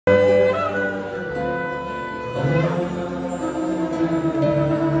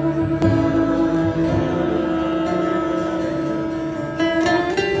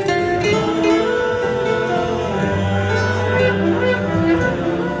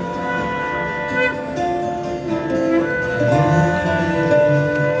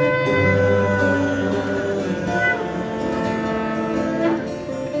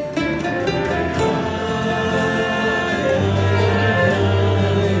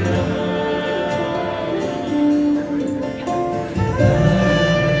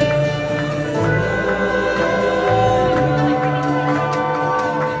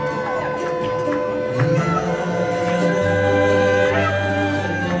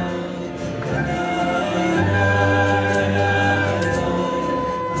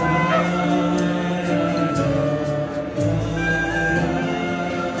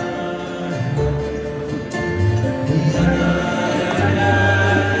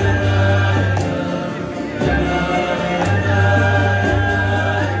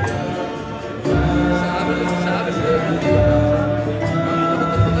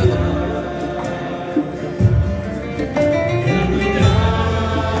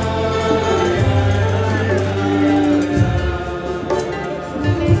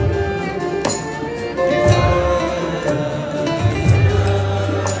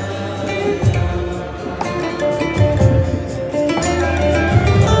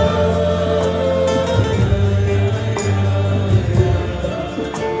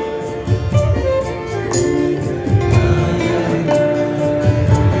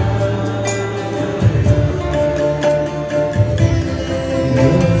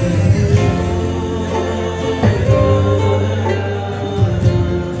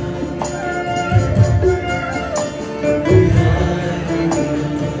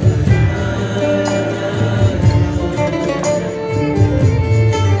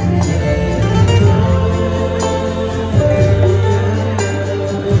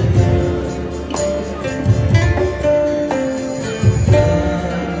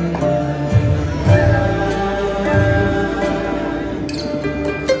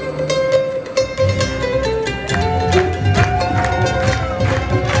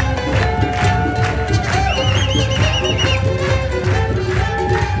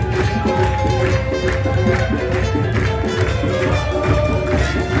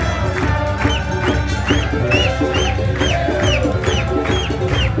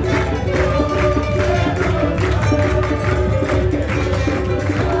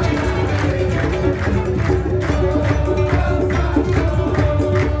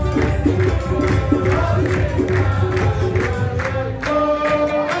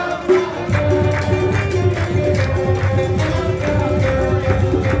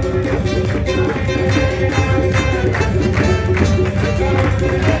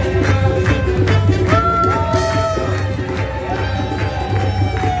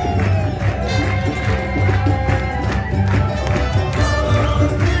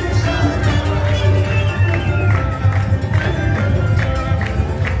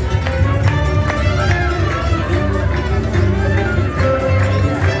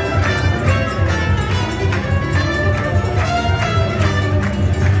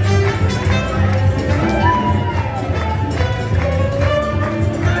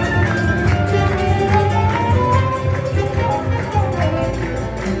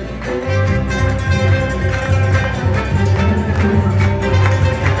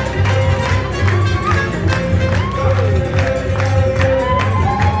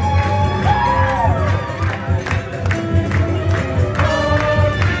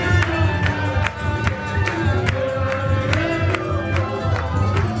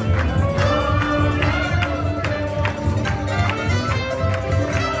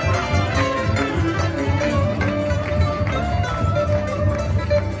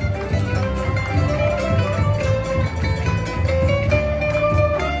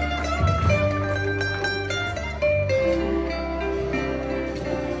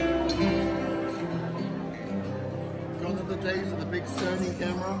big Sony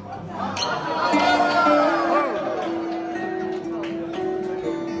camera.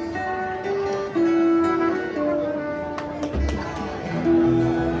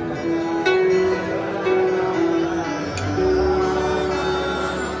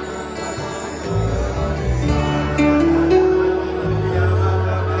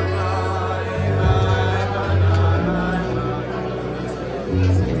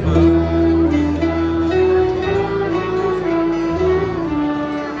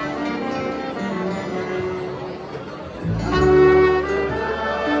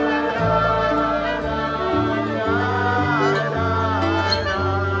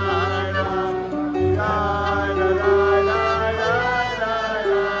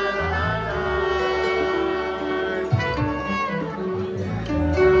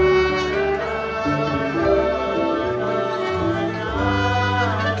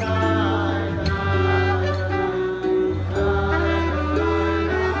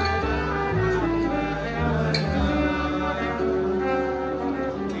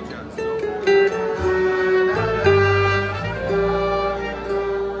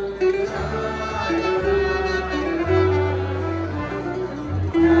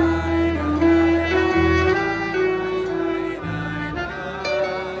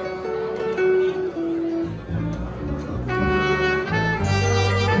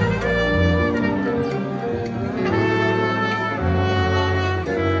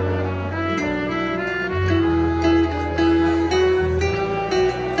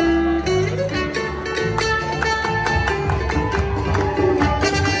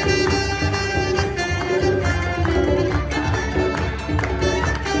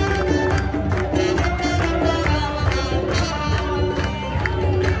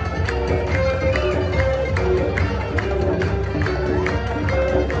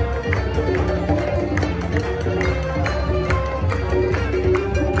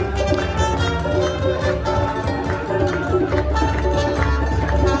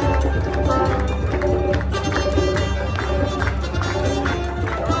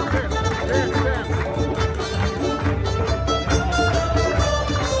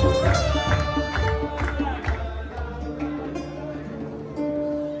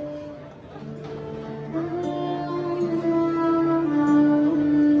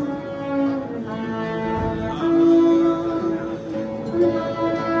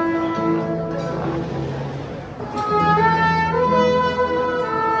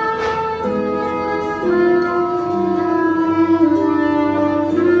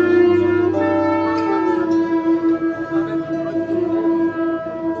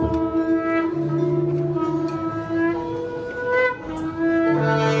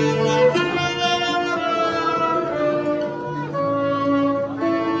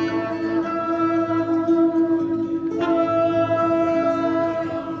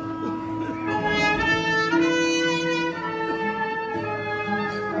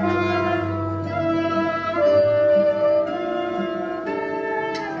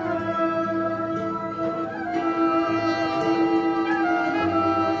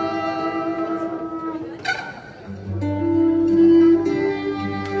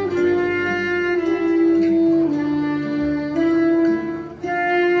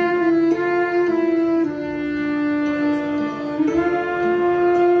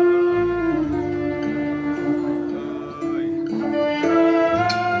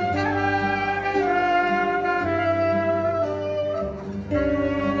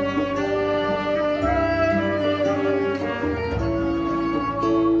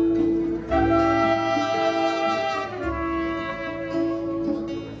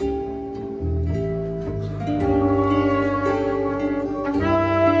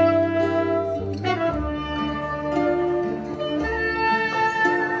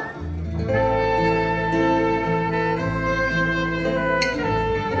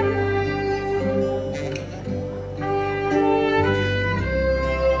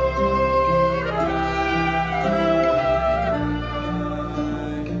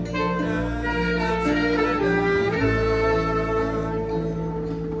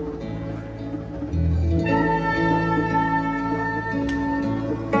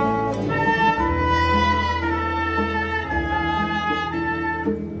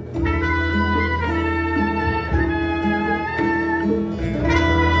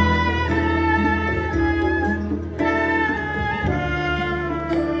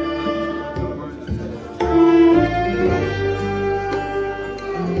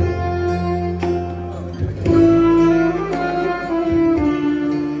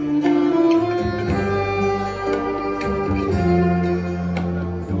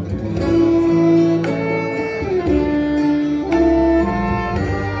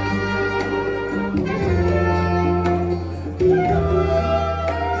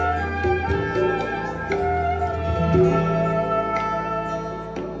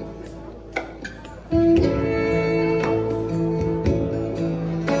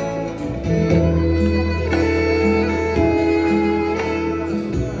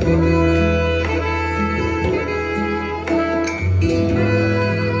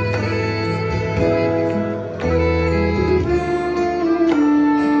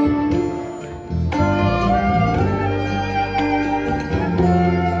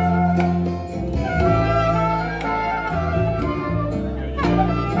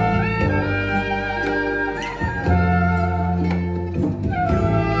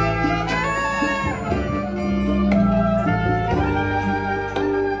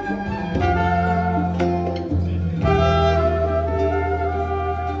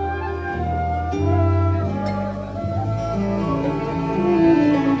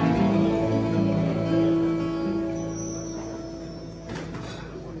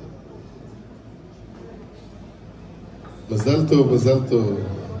 Mazal tov,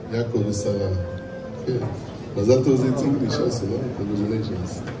 Yaakov and Sarah. Okay. Mazal tov is English also, no?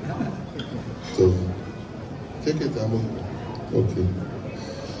 Congratulations. Tov. Take it, Amo. Okay.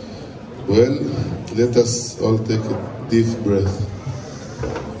 Well, let us all take a deep breath.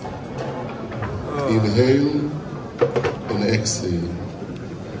 Inhale and exhale.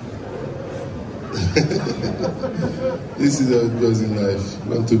 This is how it goes in life.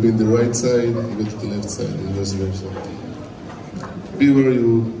 You want to be in the right side, you go to the left side, and vice versa. Be where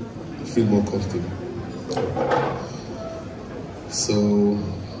you feel more comfortable. So,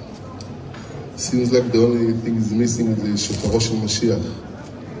 seems like the only thing is missing is the Shofaro Shel Mashiach,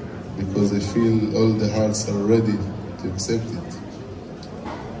 because I feel all the hearts are ready to accept it.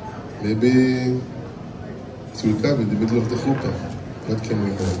 Maybe it will come in the middle of the chuppah. What can we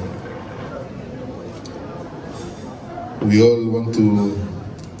know? We all want to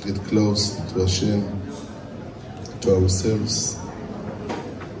get close to Hashem, to ourselves,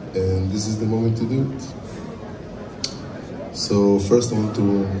 and this is the moment to do it. So first I want to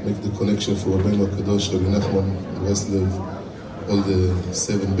make the connection for Rabbeinu HaKadosh, Rabbi Nachman Breslev, all the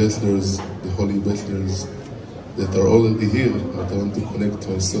 7 Bethlers, the holy Bethlers that are already here, but I want to connect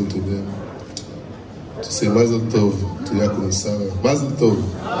myself to them, to say Mazel Tov to Yaakov and Sarah. Mazel Tov!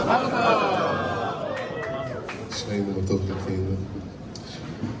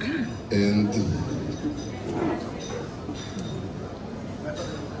 And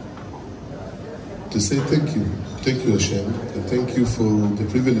to say thank you Hashem, and thank you for the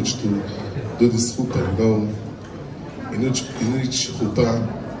privilege to do this chuppah. You know, in each chuppah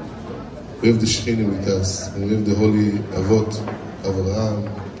we have the Shekhinah with us, and we have the holy Avot, Avraham,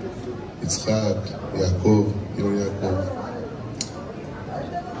 Yitzchak, Yaakov, Yaakov.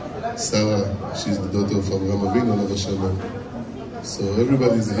 Sarah, she's the daughter of Avraham Avinu, Alav Shalom. So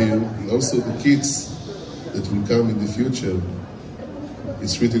everybody's here, and also the kids that will come in the future.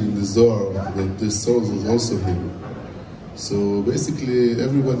 It's written in the Zohar that the souls is also here. So basically,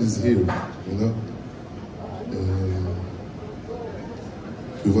 everybody's here, you know.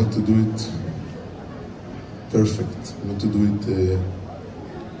 We want to do it perfect. We want to do it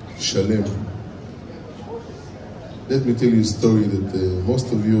shalem. Let me tell you a story that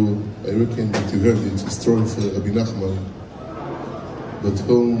most of you, I reckon that you heard it, a story of Rabbi Nachman, but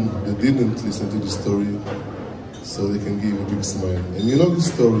whom they didn't listen to the story, so they can give a big smile. And you know this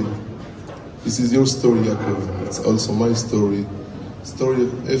story. This is your story, Yaakov. It's also my story. Story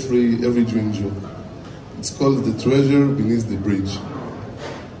of every Jewish Jew. It's called The Treasure Beneath the Bridge.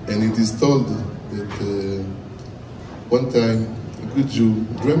 And it is told that one time a good Jew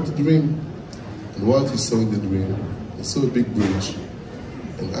dreamt a dream. And what he saw in the dream, he saw a big bridge.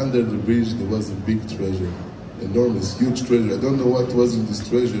 And under the bridge there was a big treasure. Enormous, huge treasure. I don't know what was in this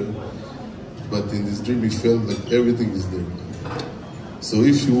treasure, but in this dream he felt like everything is there. So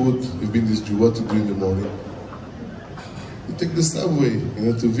if you would have been this Jew, what to do in the morning? You take the subway,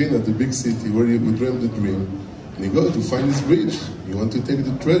 to Vienna, the big city where you dreamt the dream, and you go to find this bridge. You want to take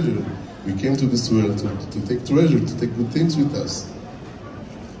the treasure. We came to this world to take treasure, to take good things with us.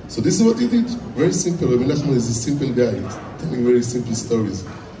 So this is what he did. Very simple. Rabbi Nachman is a simple guy, telling very simple stories.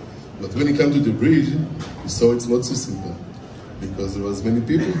 But when he came to the bridge, he saw it's not so simple. Because there was many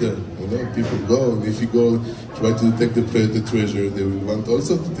people there, people go, and if you go try to take the treasure, they will want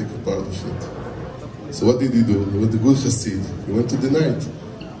also to take a part of it. So what did he do? He was a good Hasid. He went to the night.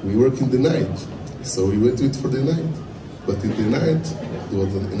 We work in the night, so he went to it for the night. But in the night, there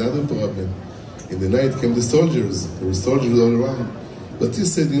was another problem. In the night came the soldiers. There were soldiers all around. But he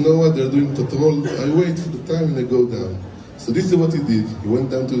said, you know what, they're doing patrol. I wait for the time and I go down. So this is what he did. He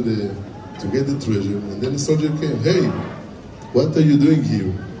went down to get the treasure, and then the soldier came. Hey, what are you doing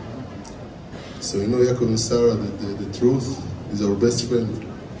here? So Yaakov and Sarah, the truth is our best friend.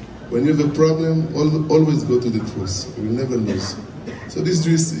 When you have a problem, always go to the truth. You will never lose. So this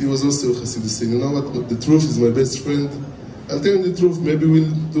Jew, he was also a Hasidic saying, you know what, the truth is my best friend. I'll tell you the truth, maybe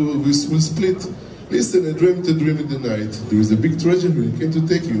we'll split. Listen, I dreamt a dream in the night. There is a big treasure here, he came to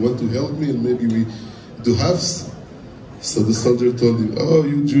take you. You want to help me, and maybe we do halves? So the soldier told him, oh,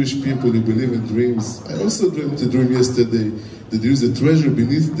 you Jewish people, you believe in dreams. I also dreamt a dream yesterday that there is a treasure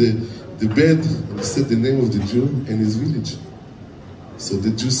beneath the bed, and he said the name of the Jew and his village. So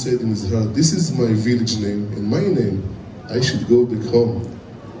the Jew said in his heart, this is my village name and my name. I should go back home.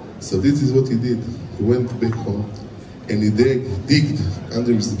 So this is what he did. He went back home and he digged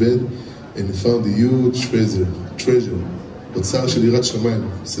under his bed and he found a huge treasure. Otzar shel yirat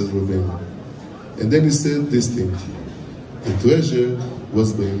shamayim, says Rabbeinu. And then he said this thing. The treasure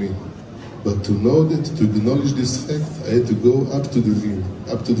was by me. But to know that, to acknowledge this fact, I had to go up to the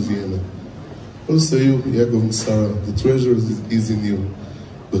Vienna. Also you, Yaakov and Sarah, the treasure is in you.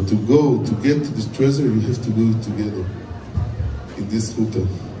 But to get to this treasure, you have to do it together. In this chuppah.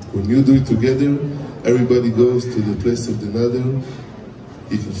 When you do it together, everybody goes to the place of another.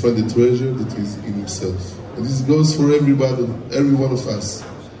 He can find the treasure that is in himself. And this goes for everybody, every one of us.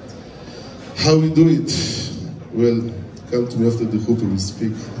 How we do it? Well, come to me after the chuppah, we'll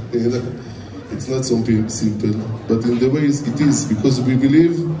speak. It's not so simple, but in the ways it is, because we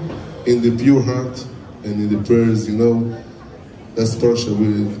believe in the pure heart and in the prayers, That's Parshat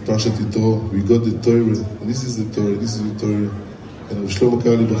Yitro. We got the Torah, and this is the Torah, And Shlomo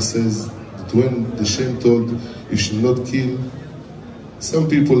Carlebach says that when the Shem told you should not kill, some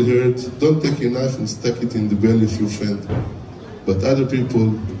people heard, don't take a knife and stick it in the belly of your friend. But other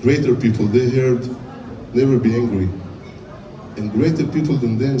people, greater people, they heard, never be angry. And greater people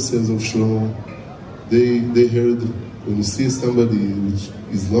than them, says of Shlomo, they heard, when you see somebody which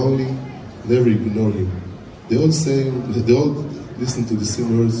is lonely, never ignore him. They all listen to the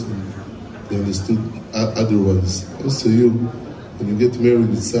same words and they understood otherwise. Also you, when you get married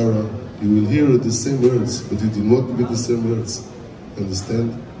with Sarah, you will hear the same words, but it will not be the same words.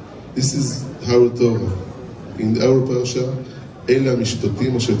 Understand? This is our Torah. In our parasha, Ela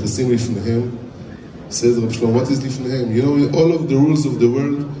mishpatim asher tasim lifnehem, says Rav Shlomo, what is lifnehem? In all of the rules of the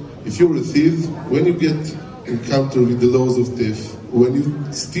world, if you're a thief, when you get encounter with the laws of theft, when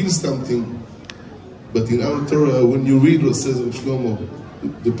you steal something, but in our Torah, when you read what says Rav Shlomo,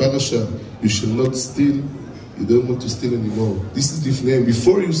 the parasha, you shall not steal, you don't want to steal anymore. This is lifnehem.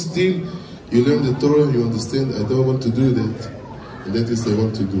 Before you steal, you learn the Torah, you understand, I don't want to do that. And that is what I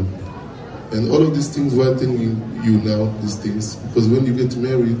want to do. And all of these things, why I'm telling you now, these things, because when you get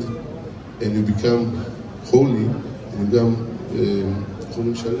married and you become holy, and you become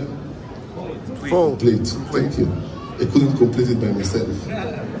complete. Thank you. I couldn't complete it by myself.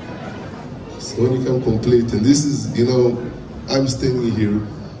 So when you become complete, and this is, I'm standing here,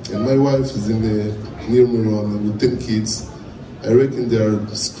 and my wife is in near Meron with 10 kids. I reckon they are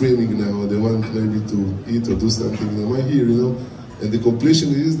screaming now, they want maybe to eat or do something. Am I here, And the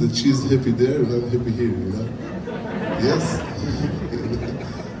completion is that she's happy there and I'm happy here, Yes?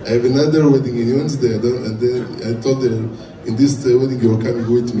 I have another wedding in Wednesday, and then I told her, in this wedding you're coming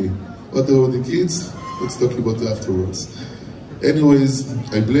with me. What about the kids? Let's talk about it afterwards. Anyways,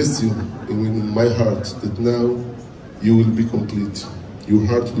 I bless you in my heart that now you will be complete. Your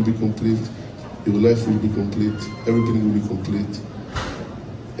heart will be complete. Your life will be complete. Everything will be complete.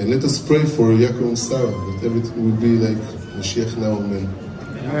 And let us pray for Yaakov and Sarah, that everything will be like Mashiach now, amen.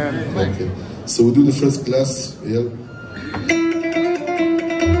 Amen. Okay. So we do the first class. Yeah.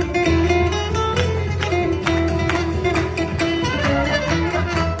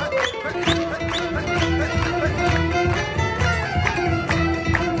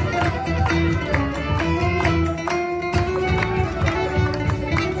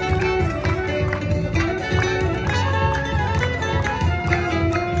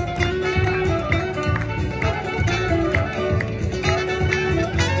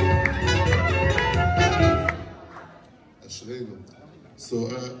 So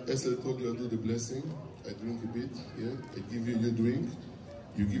as I told you, I do the blessing. I drink a bit, yeah. I give you your drink.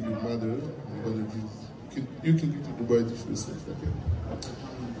 You give your mother. Your mother gives. You can give the bride for yourself, okay?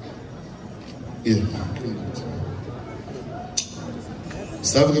 Yeah.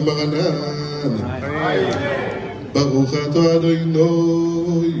 Savre Maranan. Baruch atah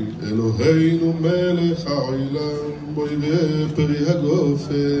Adonai, Eloheinu melech ha'olam, boirei peri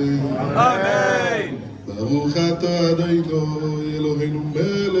hagofen. Amen. Baruch atah Adonai, Eloheinu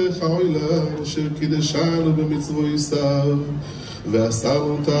melech ha'olam, אשר קידשנו במצוו יסר,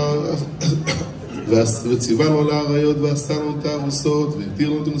 וציוונו על האריות ועשנו את הארוסות, והתיר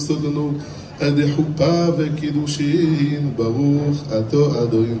לנו את הנושאות לנו על ידי חופה וקידושין. ברוך אתה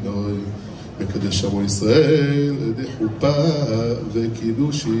אדוני, מקדש עמו ישראל, על ידי חופה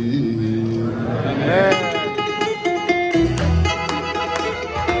וקידושין.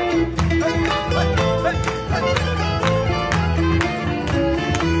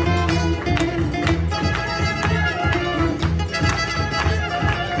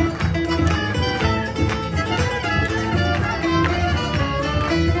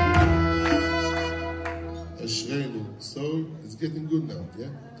 So it's getting good now, yeah?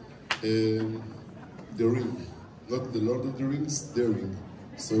 The ring, not the Lord of the Rings, the ring.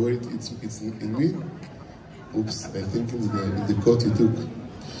 So wait, it's in me? Oops, I think in the coat you took.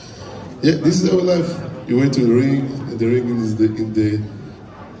 Yeah, this is our life. You went to the ring, and the ring is in the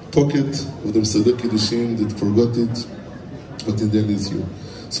pocket of the Mesader Kiddushin that forgot it, but in the end it's you.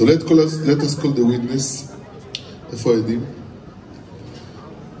 So let us call the witness. איפה העדים?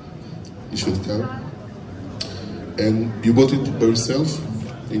 you should come. And you bought it by yourself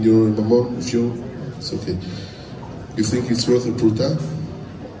in your mamon, if you, it's okay. You think it's worth a pruta?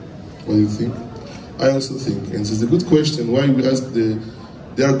 What do you think? I also think, and it's a good question, why we ask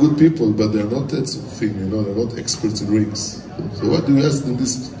they are good people, but they're not that sort of thing, you know, they're not experts in rings. So what do you ask them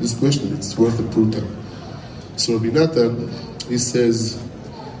this question? It's worth a pruta. So Rabbi Natan, he says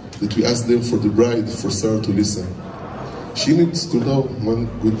that we ask them for the bride, for Sarah to listen. She needs to know one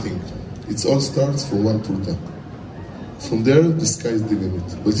good thing. It all starts from one pruta. From there, the sky is the limit.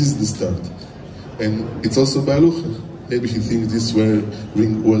 But this is the start. And it's also Ba'alucha. Maybe he thinks this will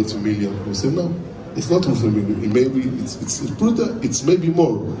ring worth $1 million. We say, no, it's not worth $1 million. Maybe it's a pruta, it's maybe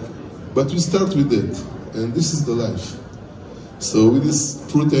more. But we start with that. And this is the life. So with this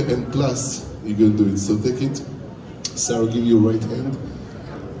pruta and plus, you're going to do it. So take it. Sarah, give you your right hand.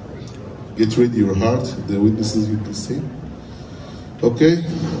 Get ready your heart. The witnesses you can see. Okay?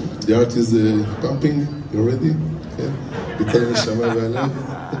 The heart is pumping. You ready? Okay?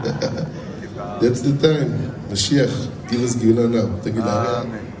 That's the time. Mashiach, give us Geulah now. Take it out.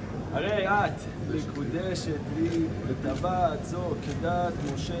 הרי את מקודשת לי בטבעת זו כדת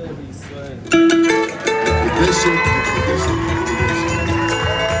משה וישראל. מקודשת.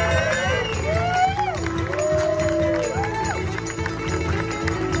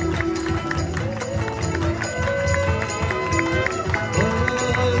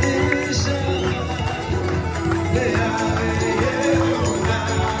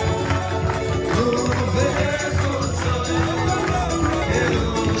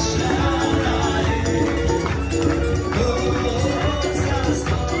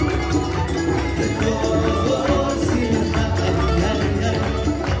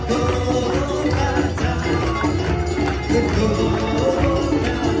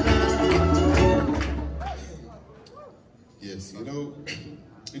 Yes, you know,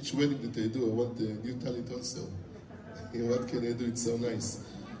 each wedding that I do, I want a new talent also. You know, what can I do? It's so nice.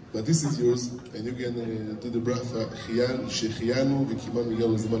 But this is yours, and you can do the bracha, Shechianu v'kimanu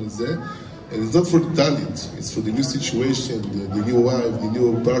yom l'zman hazeh. And it's not for the talent, it's for the new situation, the new wife, the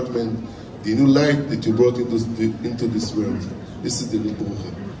new apartment, the new light that you brought into this world. This is the good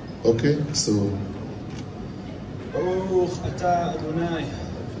bracha. Okay? So... ברוך אתה אדוני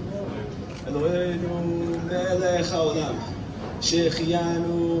אלוהינו מלך העולם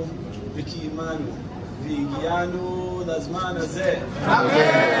שהחיינו וקיימנו והגיענו לזמן הזה.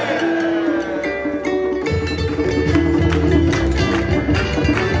 אמן.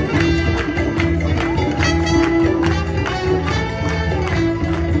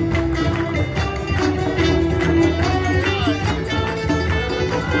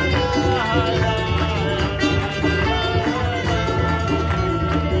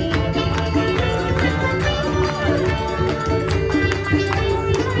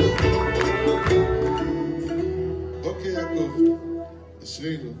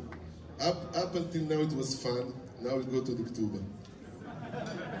 Up until now it was fun. Now we go to the Ketubah.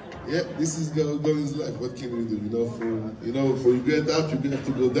 Yeah, this is God's life. What can we do? For you get up, you have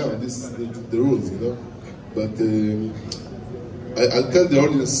to go down. This is the rules, you know. But I'll tell the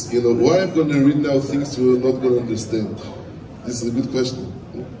audience, why I'm going to read now things you're not going to understand. This is a good question.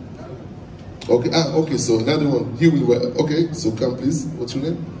 Okay, so another one. He will write. Okay, so come please. What's your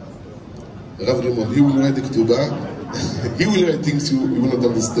name? Rav Rimon. He will write the Ketubah. He will write things you will not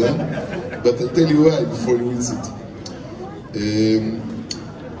understand, but I'll tell you why before he reads it.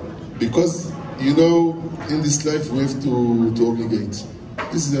 Because, in this life we have to obligate.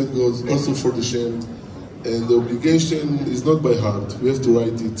 This is how it goes, also for the Shem. And the obligation is not by heart. We have to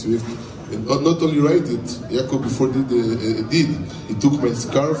write it. And not only write it, Yaakov before did a deed. He took my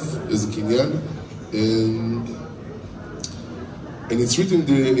scarf as a kinyan, and it's written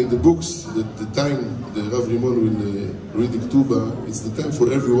in the books that the time the Rav Rimon will read the Ketubah, it's the time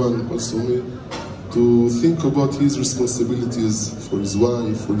for everyone, also me, to think about his responsibilities for his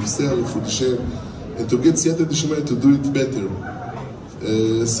wife, for himself, for the Shem, and to get Siyata D'Shemaya to do it better.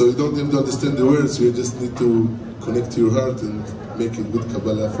 So you don't have to understand the words, you just need to connect to your heart and make a good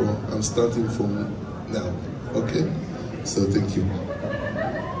Kabbalah I'm starting from now. Okay? So thank you.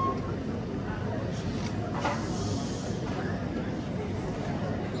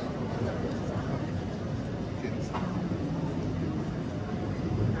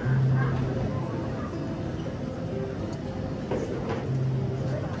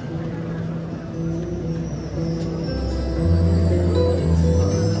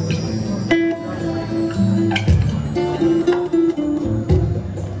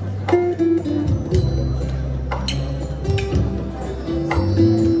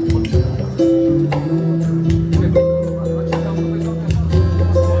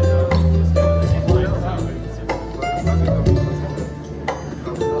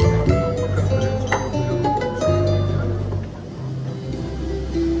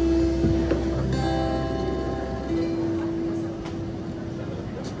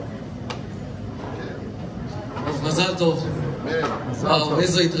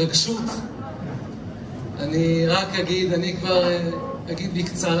 איזו התרגשות. אני רק אגיד, אני כבר אגיד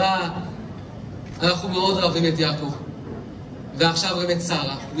בקצרה, אנחנו מאוד אוהבים את יעקב. ועכשיו גם את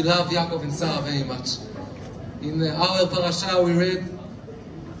שרה. We love Yaakov and Sarah very much. In our parasha we read,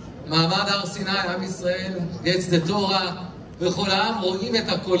 מעמד הר סיני, עם ישראל, gets the Torah, וכל העם רואים את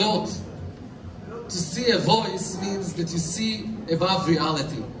הקולות. To see a voice means that you see above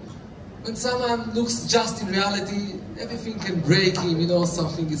reality. When someone looks just in reality, everything can break him, you know,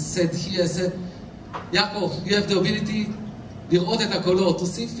 something is said here, said, Yaakov, you have the ability לראות את הקולות, to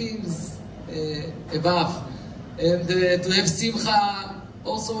see things above, and to have simcha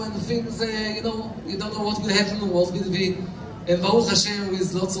also when things, you know, you don't know what will happen, what will be. And Baruch Hashem,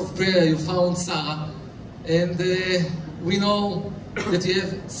 with lots of prayer, you found Sarah, and we know that you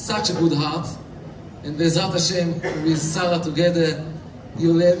have such a good heart, and Be'ezrat Hashem, with Sarah together,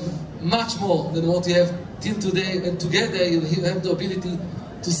 you'll have much more than what you have till today, and together you'll have the ability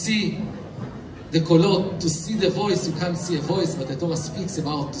to see the kolot, to see the voice. You can't see a voice, but the Torah speaks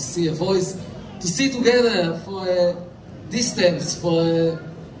about to see a voice, to see together for a distance, for a,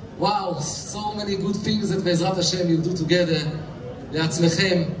 wow, so many good things that Be'ezrat Hashem you'll do together,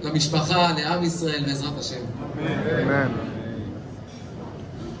 לעצמכם, למשפחה, לעם ישראל, בעזרת השם. אמן.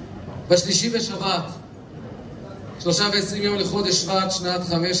 בשלישי בשבת, 23 יום לחודש שבט, שנת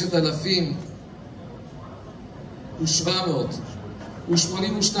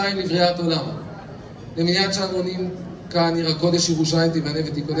 5782 לבריאת עולם. למניין שאנו עונים כאן עיר הקודש ירושלים תיבנה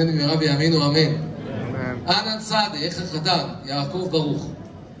ותיכונן במהרה בימינו אמן. אנן צדק החתן, יעקב ברוך,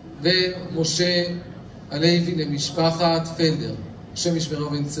 בן משה הלוי למשפחת פלדר, השם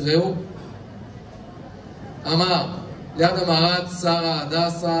ישמרו ונצרהו, אמר ליד המערת שרה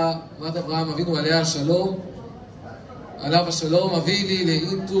הדסה בת אברהם אבינו עליה השלום, עליו השלום, הביא לי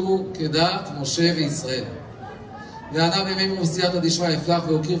לאינטו כדת משה וישראל. וענה בימינו ובסייעתא דשמיא יפלח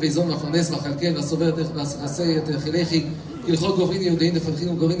והוקיר ויזון ואפרנס ואכלכל והסובר את חילכי כלכות גוברין יהודאים לפתחין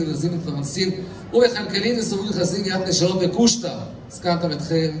וגורין ולזין ופרנסין ובכלכלין וסוברים חסין יד נשארות וקושטה. הסכמת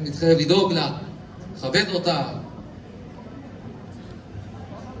מתחייב לדאוג לה, כבד אותה.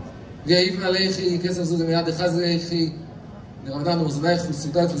 ויעיבנה לכי כסף זו מיד אחד לכי לרמדן ומאזנייך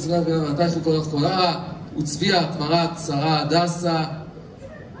וסודית וסודית ולמדתייך וכל כל הרע וצביע תמרת שרה הדסה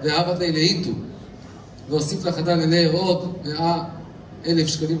ואהבת לי לאינטו. והוסיף לחתן אליה עוד 100,000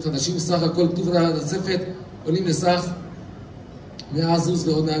 שקלים חדשים, סך הכל כתוב על התוספת עולים לסך 100 זוז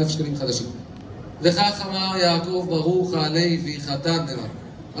ועוד 100,000 שקלים חדשים. וכך אמר יעקב ברוך הלוי חתן דנה,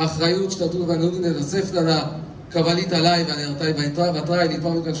 האחריות שתתו והנהודין לתוספת על הקבלית עליי והנהרתאי והתראי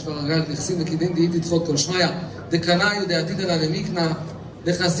נתפרנו כאן שפר הגל נכסים וקידין דהית לדחות כל שמיה דקנאי ודעתית עלה למיקנה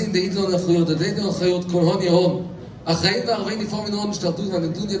נכסים דהית לא נחויות דהית לא נחויות כל הון יהון החיים והערבים לפעום מן הון שתרתות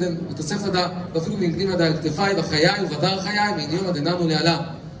והנתון ידן ותוסף לדע ואפילו מנגלים לדע על כתפיי וחיי ובדר חיי מעניום עדננו לעלה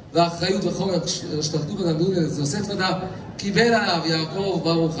והאחריות וחומר שתרתות והנתון ידן ותוסף לדע קיבל עליו יעקב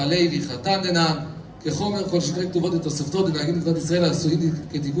ברוך הלוי חתן דנן כחומר כל שטרי כתובות ותוספתות דנהגים לכתות ישראל העשויים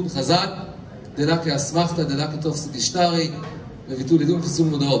כתיקון חזק דלה כאסמכתא דלה כתופסת אשתרי וביטול עדום ופיסול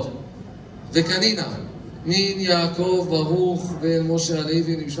מודעות וקנינה מן יעקב ברוך בן משה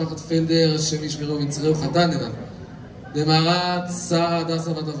הלוי למשפחת פלדר השם ישמרו ונצרהו חתן דנן למערת שרה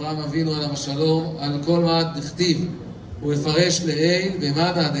הדסה בת אברהם אבינו עליו השלום על כל מעט דכתיב הוא יפרש לעיל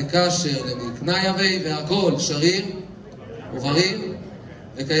במדע דקשר למקנה יבי והכל שריר ובריר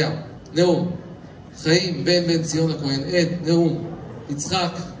וקיים. נאום חיים בן ציון הכהן עד נאום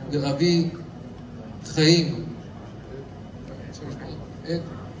יצחק ורבי חיים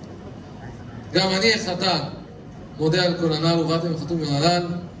גם אני החתן מודה על כל הנ"ל ובאתם וחתום מהנ"ל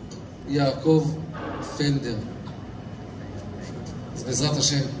יעקב פלדר. אז בעזרת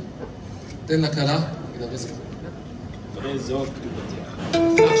השם תן לכלה נדבר זכות וזאת כתובתך.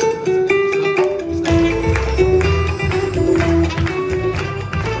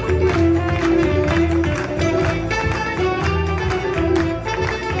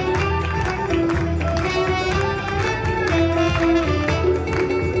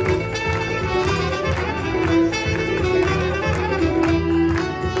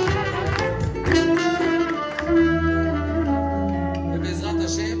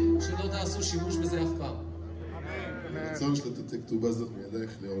 כתובה זאת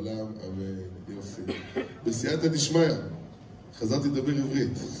מידייך לעולם, אמן, יופי. בסייעתא דשמיא, חזרתי לדבר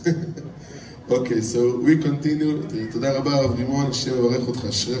עברית. אוקיי, so we continue, תודה רבה הרב רימון, השם מברך אותך,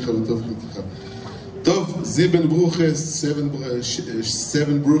 אשריך וטוב חלקך. טוב, זיבן ברוכס, 7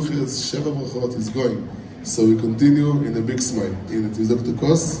 ברוכס, 7 ברכות is going. So we continue in a big smile. הנה, תבדוק את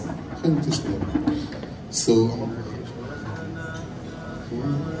הכוס, כן, תשמע. So,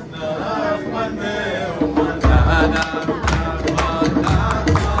 Nah,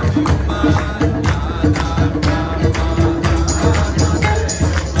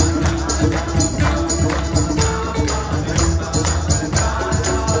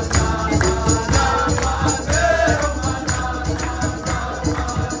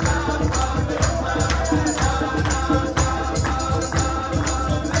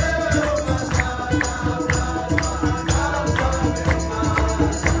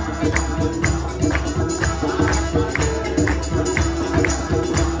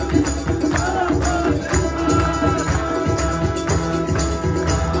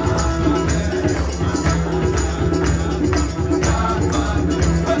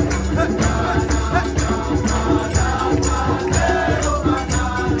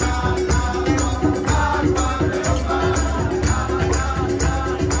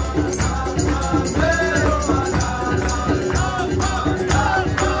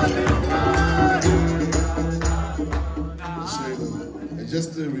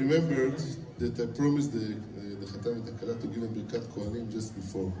 remembered that I promised the Chatan and the Kala to give them Birkat Kohanim just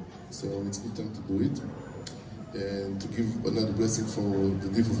before. So it's good time to do it. And to give another blessing for the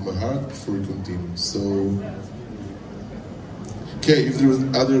deep of my heart before we continue. So, okay, if there was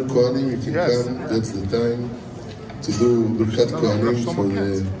other Kohanim, you can come, that's the time to do Birkat Kohanim for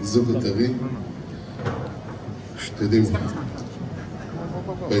the Zug Atari. קדימה.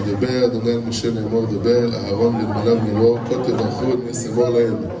 וידבר אדוני אל משה לאמור דבר אל אהרון לבניו לאמור כה תברכו את נס אמור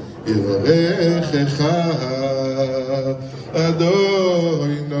להם יברכך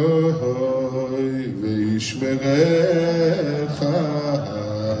אדוני וישמרך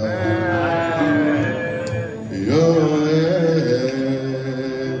יואל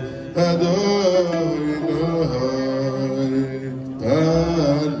אדוני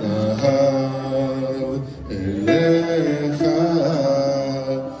אליך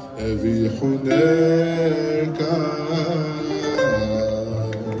ויחונך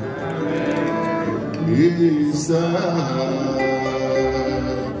יישא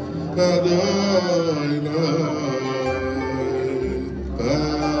אדוני פניו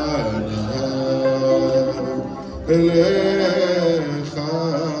אליך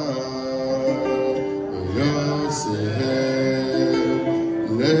ויעשה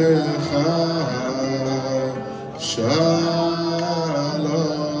לך שלום.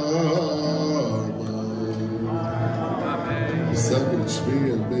 ושם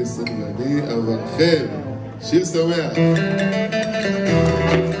שמי על בני ישראל ואני אברכם. שיר שמח.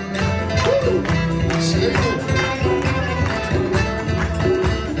 שיר.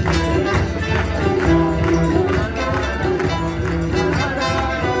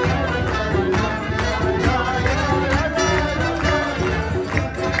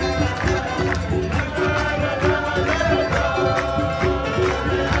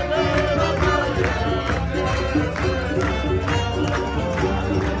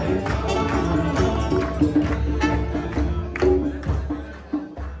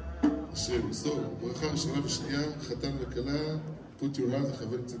 Put your hand,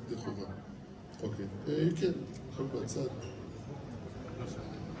 לכוון קצת חובה. אוקיי. כן, חובה בצד.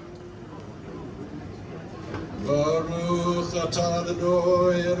 ברוך אתה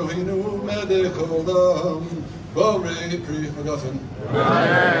אדוני אלוהינו מלך העולם, בורא פרי הגפן.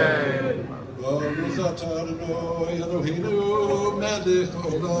 ברוך אתה אדוני אלוהינו מלך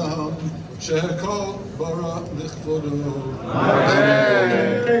העולם, שהכל ברא לכבודו.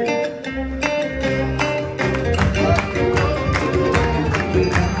 אמן.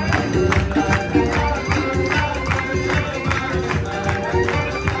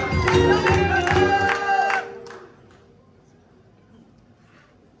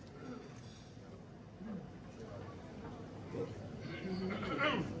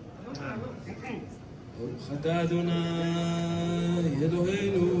 אתה אדוני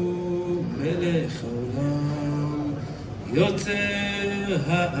אלוהינו מלך העולם יוצר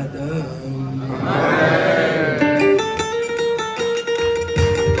האדם.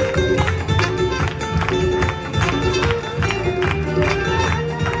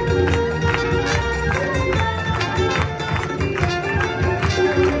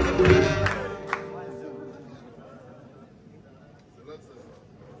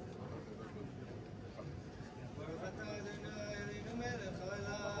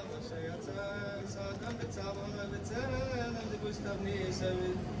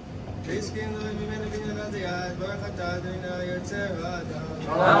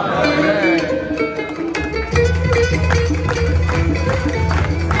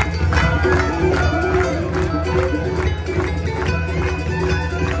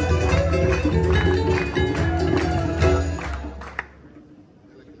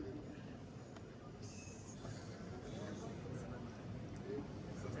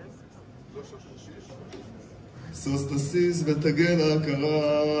 סוס תסיס ותגן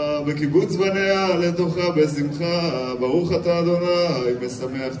ההכרה בקיבוץ בניה לתוכה בשמחה ברוך אתה אדוני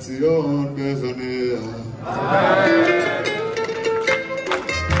משמח ציון בבניה.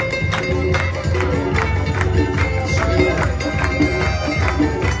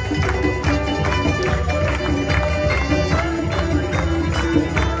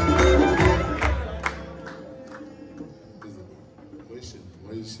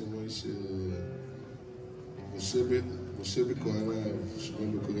 משה בכהניו, שמואל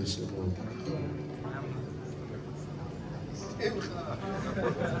בקורא שמות.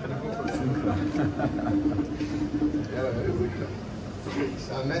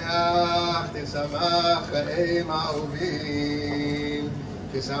 שמח, תשמח, רעים אהובים,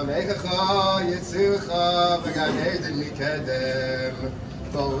 תשמחך יצירך בגן עדן מקדם,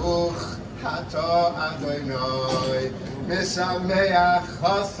 ברוך אתה אדוני משמח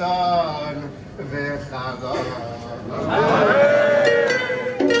חסון וחרון.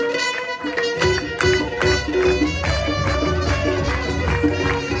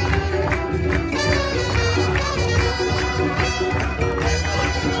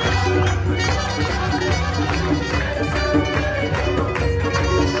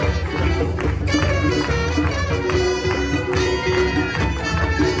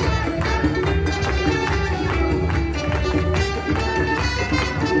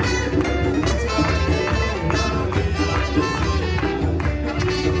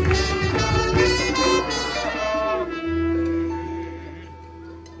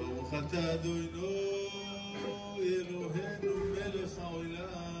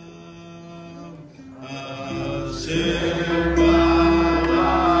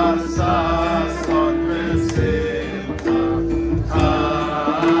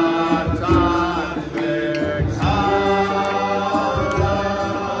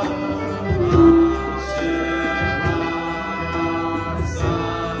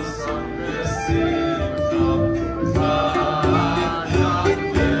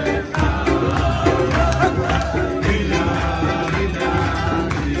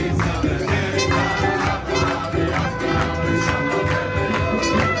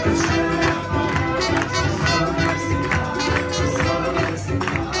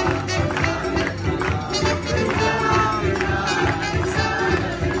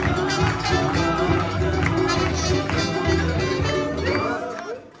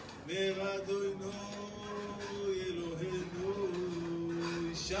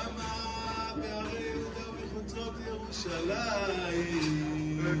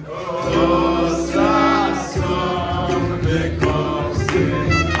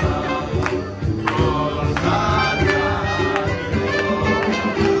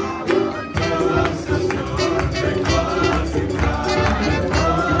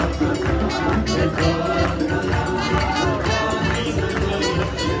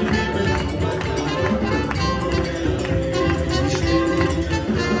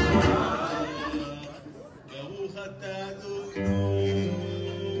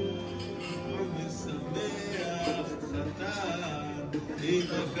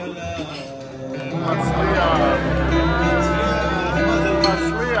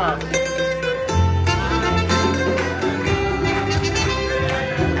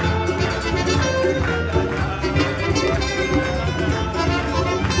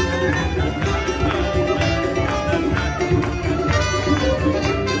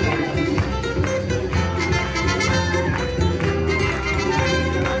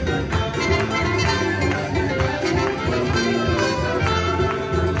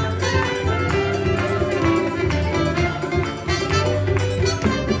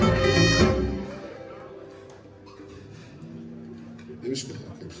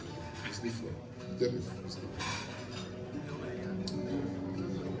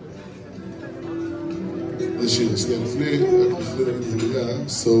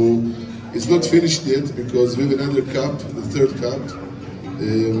 So it's not finished yet because we have another cup, the third cup.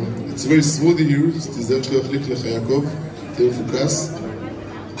 It's very smooth here, תיזהר שלא יחליק לך יעקב, תהיה מפוקס.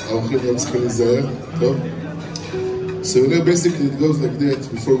 האורחים גם צריכים להיזהר, טוב? So basically it goes like that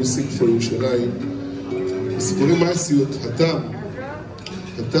before we sing for ירושלים. בסיפורים מעשיות,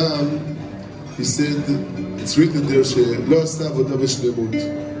 הטעם, he said, it's written there שלא עשה עבודה בשלמות.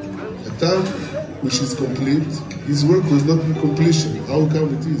 הטעם, which is complete, his work was not in completion. How come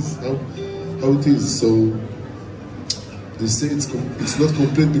it is? How it is? So they say it's not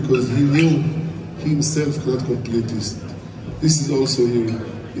complete because he knew he himself cannot complete this. This is also here.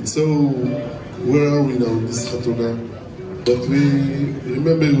 It's so, where are we now in this Chatona? But we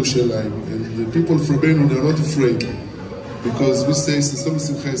remember Yerushalayim, and the people from Benu, they are not afraid. Because we say, Sassom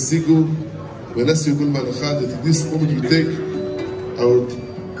Simcha Yesigu, Venas Yogul Malachad, that in this moment we take our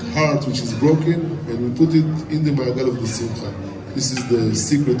heart which is broken and we put it in the Ma'agal of the Simcha. This is the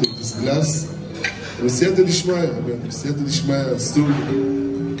secret of this glass. V'siyata Dishmaya, amen. V'siyata Dishmaya, soon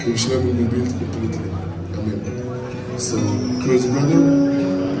Yerushalayim will be built completely. Amen. So, praise the brother.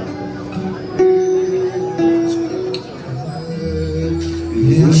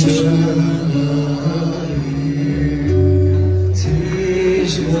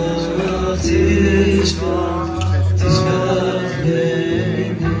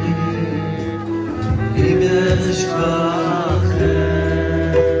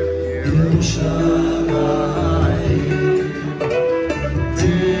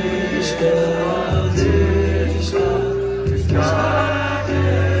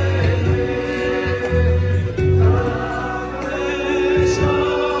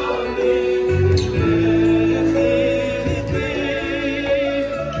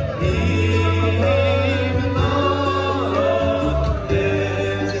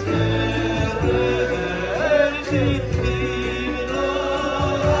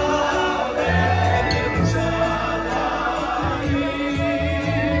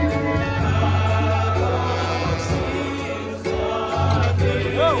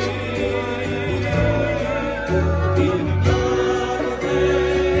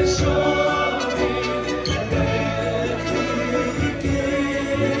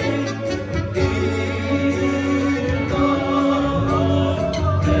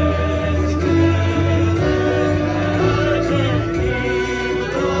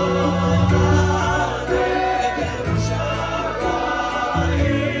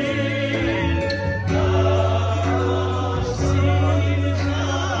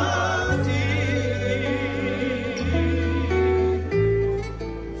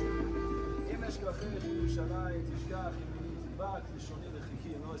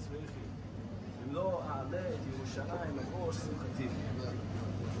 לא אעלה את ירושלים על ראש שמחתי.